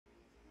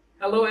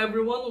Hello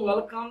everyone,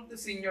 welcome to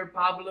Señor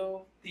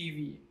Pablo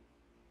TV.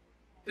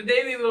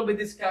 Today we will be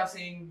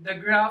discussing the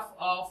graph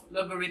of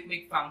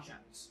logarithmic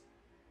functions.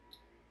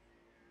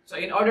 So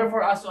in order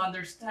for us to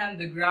understand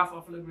the graph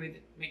of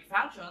logarithmic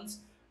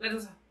functions, let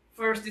us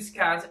first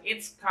discuss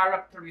its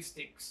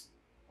characteristics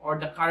or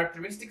the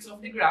characteristics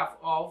of the graph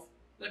of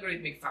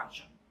logarithmic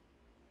function.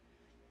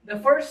 The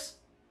first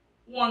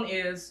one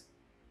is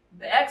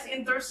the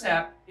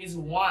x-intercept is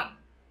 1.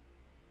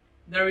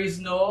 There is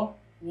no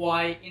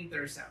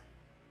y-intercept.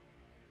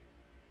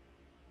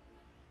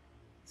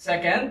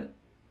 Second,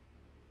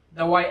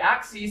 the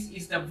y-axis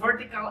is the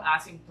vertical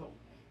asymptote.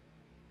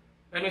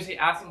 When we say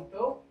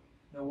asymptote,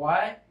 the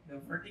y, the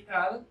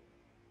vertical,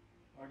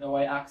 or the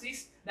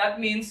y-axis,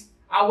 that means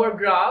our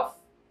graph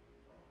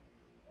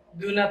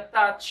do not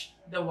touch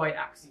the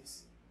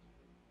y-axis.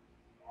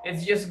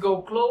 It's just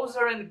go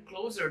closer and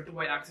closer to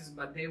y-axis,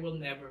 but they will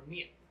never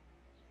meet.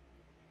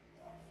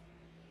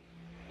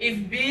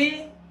 If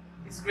b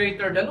is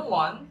greater than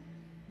 1,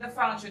 the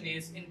function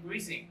is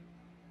increasing.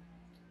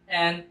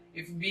 And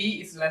if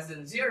b is less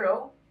than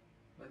 0,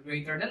 but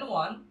greater than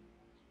 1,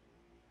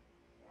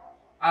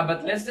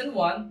 but less than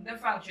 1, the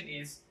function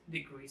is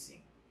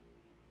decreasing.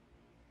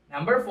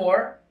 Number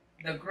 4,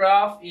 the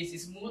graph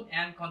is smooth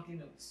and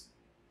continuous.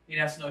 It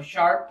has no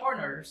sharp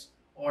corners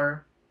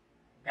or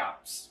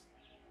gaps.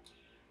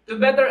 To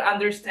better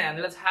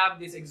understand, let's have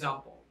this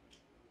example.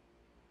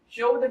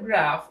 Show the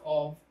graph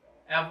of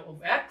f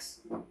of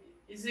x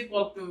is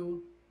equal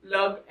to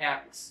log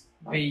x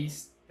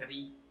base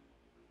 3.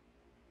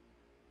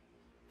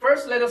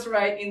 First, let us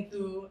write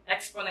into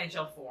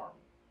exponential form.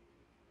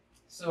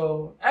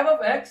 So f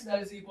of x,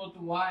 that is equal to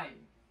y,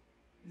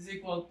 is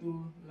equal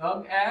to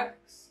log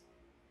x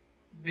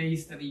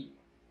base 3.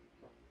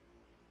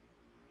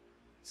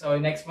 So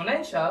in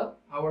exponential,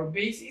 our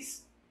base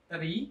is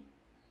 3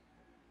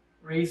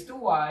 raised to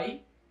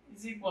y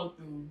is equal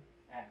to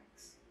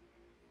x.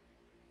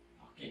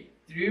 Okay,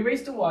 3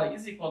 raised to y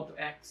is equal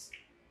to x.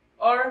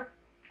 Or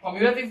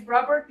commutative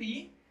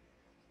property,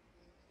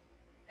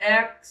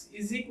 x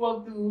is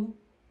equal to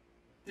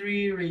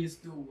 3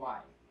 raised to y.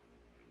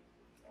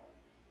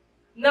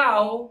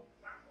 Now,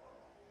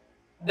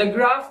 the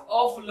graph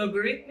of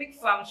logarithmic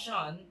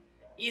function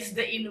is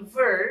the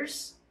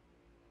inverse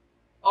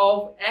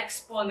of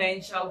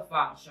exponential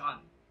function.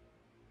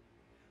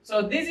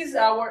 So this is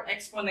our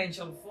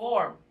exponential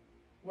form.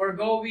 We're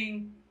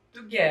going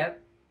to get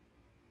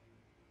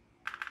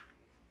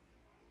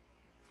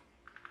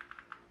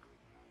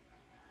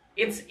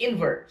its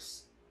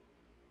inverse.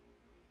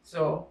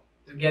 So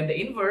to get the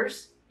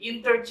inverse,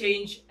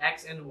 interchange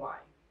x and y.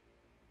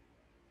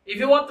 If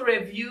you want to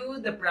review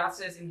the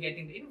process in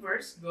getting the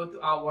inverse, go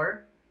to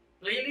our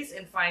playlist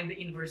and find the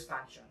inverse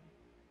function.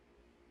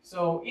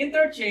 So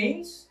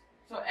interchange,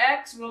 so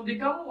x will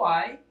become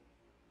y,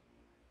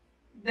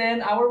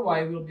 then our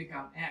y will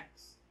become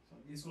x. So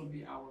this will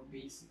be our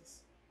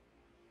basis.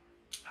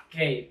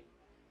 Okay.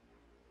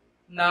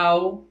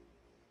 Now,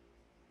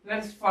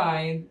 let's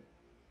find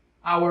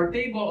our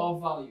table of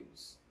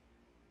values.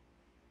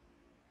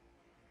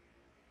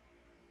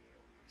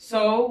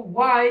 So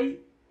y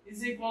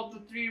is equal to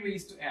 3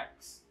 raised to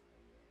x.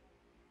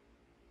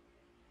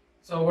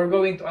 So we're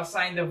going to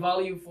assign the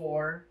value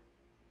for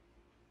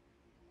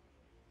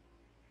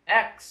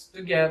x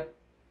to get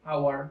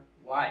our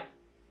y.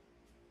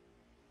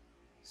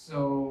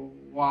 So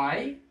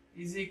y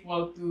is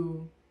equal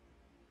to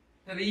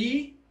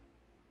 3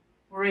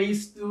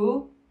 raised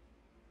to,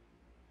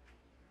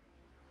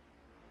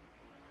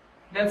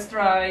 let's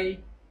try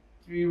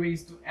 3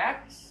 raised to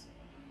x,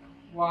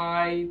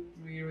 y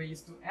 3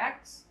 raised to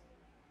x.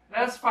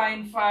 Let's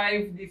find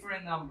 5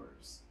 different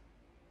numbers.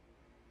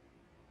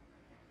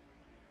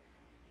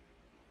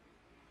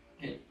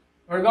 Okay,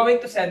 we're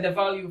going to set the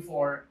value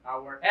for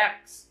our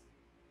x.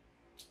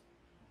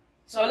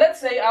 So let's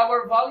say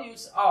our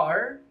values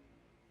are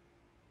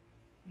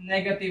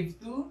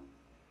 -2,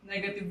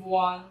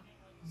 -1,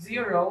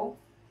 0,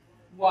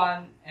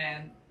 1,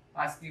 and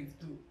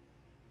 +2.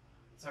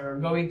 So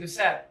we're going to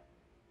set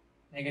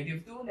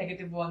 -2,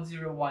 -1,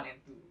 0, 1,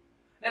 and 2.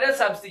 Let us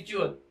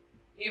substitute.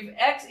 If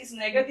x is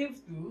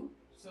 -2,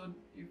 so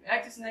if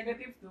x is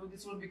 -2,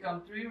 this will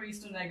become 3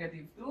 raised to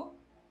 -2.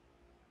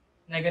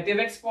 Negative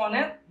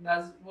exponent,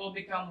 that will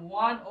become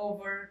 1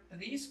 over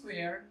 3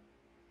 squared,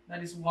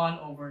 that is 1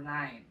 over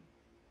 9.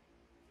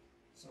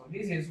 So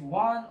this is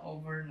 1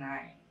 over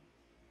 9.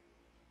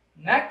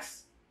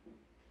 Next,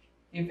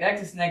 if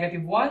x is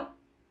 -1,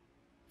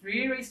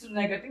 3 raised to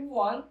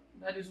 -1,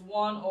 that is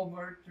 1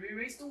 over 3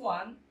 raised to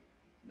 1,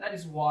 that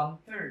is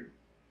 1/3.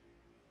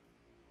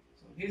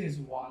 So this is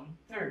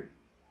 1/3.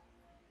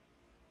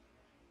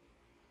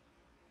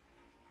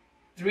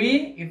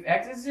 3, if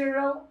x is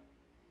 0,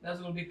 that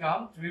will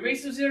become 3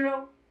 raised to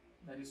 0,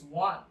 that is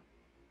 1.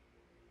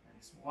 That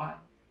is 1.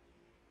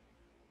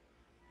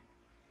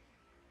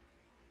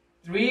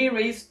 3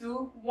 raised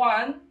to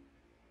 1,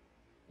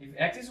 if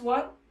x is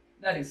 1,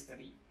 that is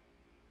 3.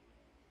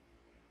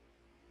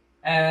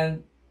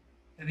 And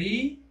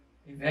 3,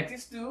 if x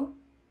is 2,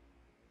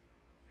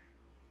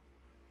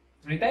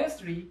 3 times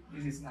 3,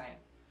 this is 9.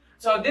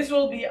 So this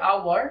will be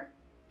our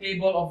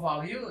table of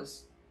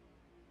values.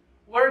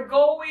 We're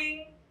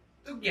going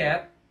to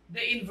get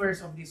the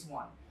inverse of this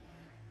one.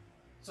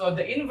 So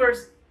the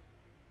inverse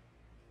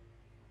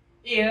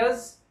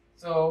is,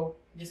 so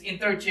just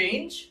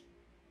interchange.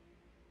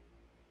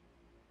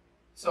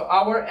 So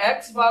our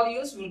x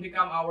values will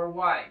become our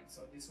y.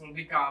 So this will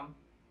become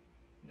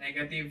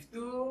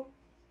 -2,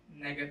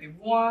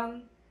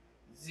 -1,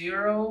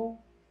 0,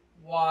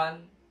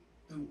 1,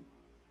 2.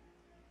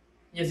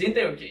 Just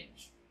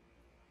interchange.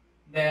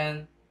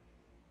 Then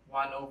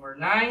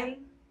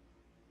 1/9,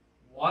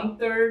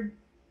 1/3,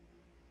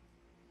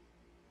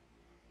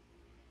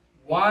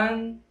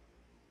 1,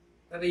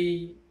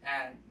 3,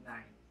 and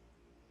 9.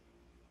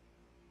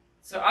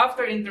 So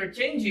after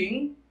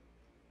interchanging,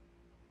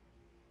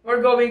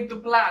 we're going to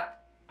plot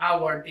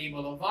our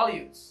table of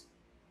values.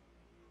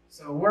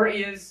 So where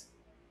is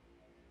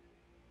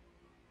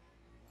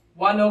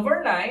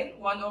 1/9?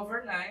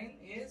 1/9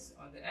 is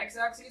on the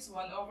x-axis,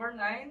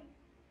 1/9.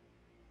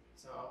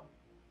 So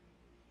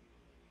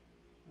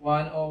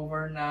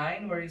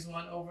 1/9, where is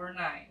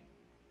 1/9?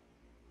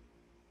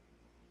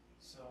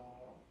 So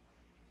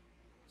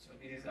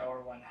this is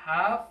our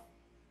 1/2.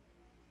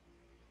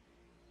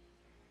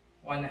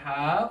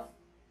 1/2.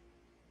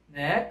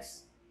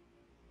 Next,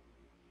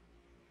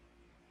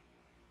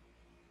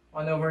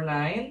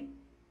 1/9.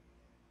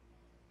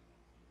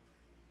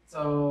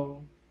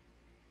 So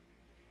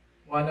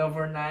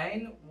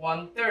 1/9,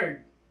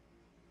 1/3.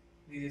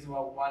 This is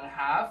what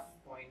 1/2,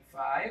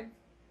 0.5.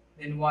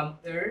 Then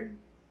 1/3.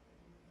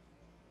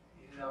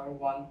 This is our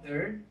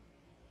 1/3.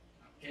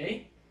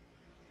 Okay.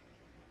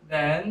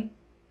 Then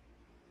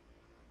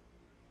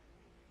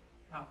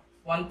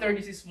 1/3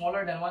 is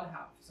smaller than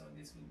 1/2. So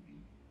this will be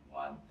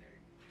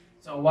 1/3.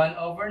 So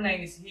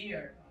 1/9 is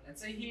here.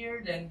 Let's say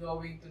here, then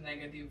going to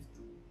 -2.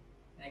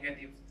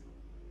 -2.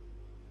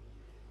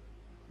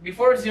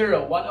 Before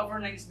 0.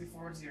 1/9 is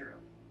before 0.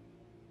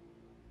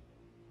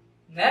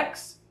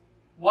 Next,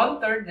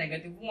 1/3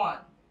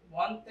 -1.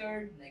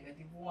 1/3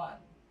 -1.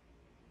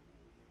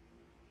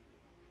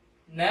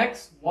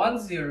 Next, 1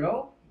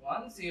 0.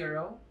 1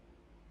 0.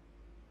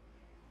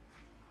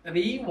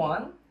 3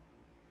 1.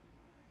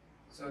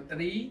 So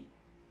 3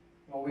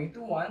 going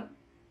to 1.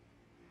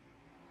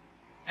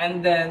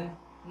 And then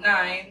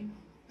 9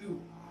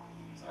 2.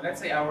 So let's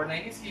say our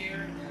 9 is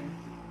here. And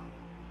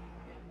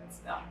okay, that's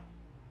done.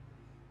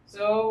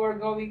 So we're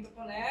going to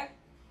connect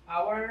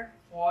our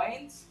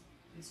points.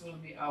 This will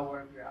be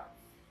our graph.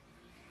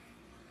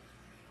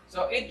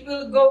 So it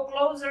will go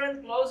closer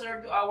and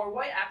closer to our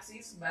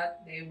y-axis,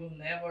 but they will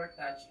never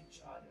touch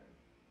each other.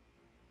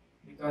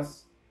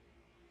 Because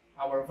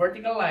our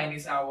vertical line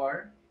is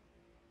our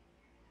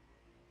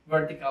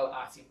vertical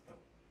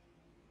asymptote.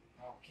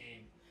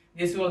 Okay.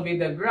 This will be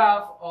the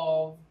graph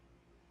of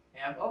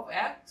f of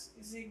x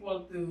is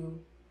equal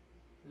to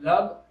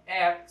log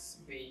x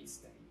base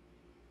 3.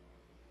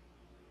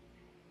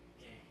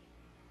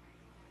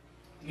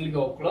 It will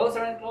go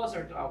closer and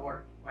closer to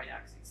our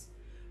y-axis.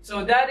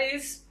 So that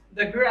is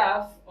the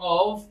graph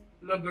of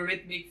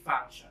logarithmic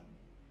function.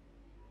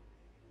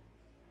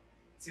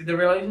 See the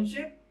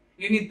relationship?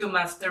 You need to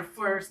master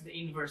first the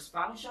inverse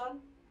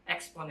function,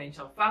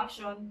 exponential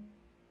function,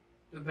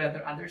 to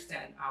better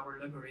understand our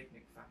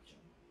logarithmic function.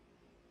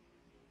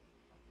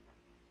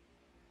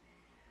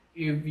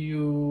 If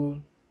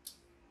you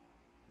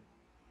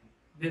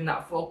did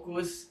not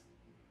focus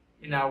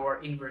in our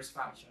inverse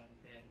function,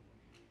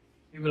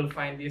 you will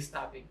find this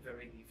topic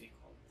very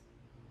difficult.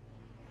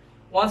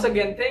 Once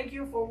again, thank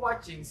you for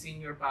watching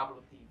Señor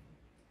Pablo TV.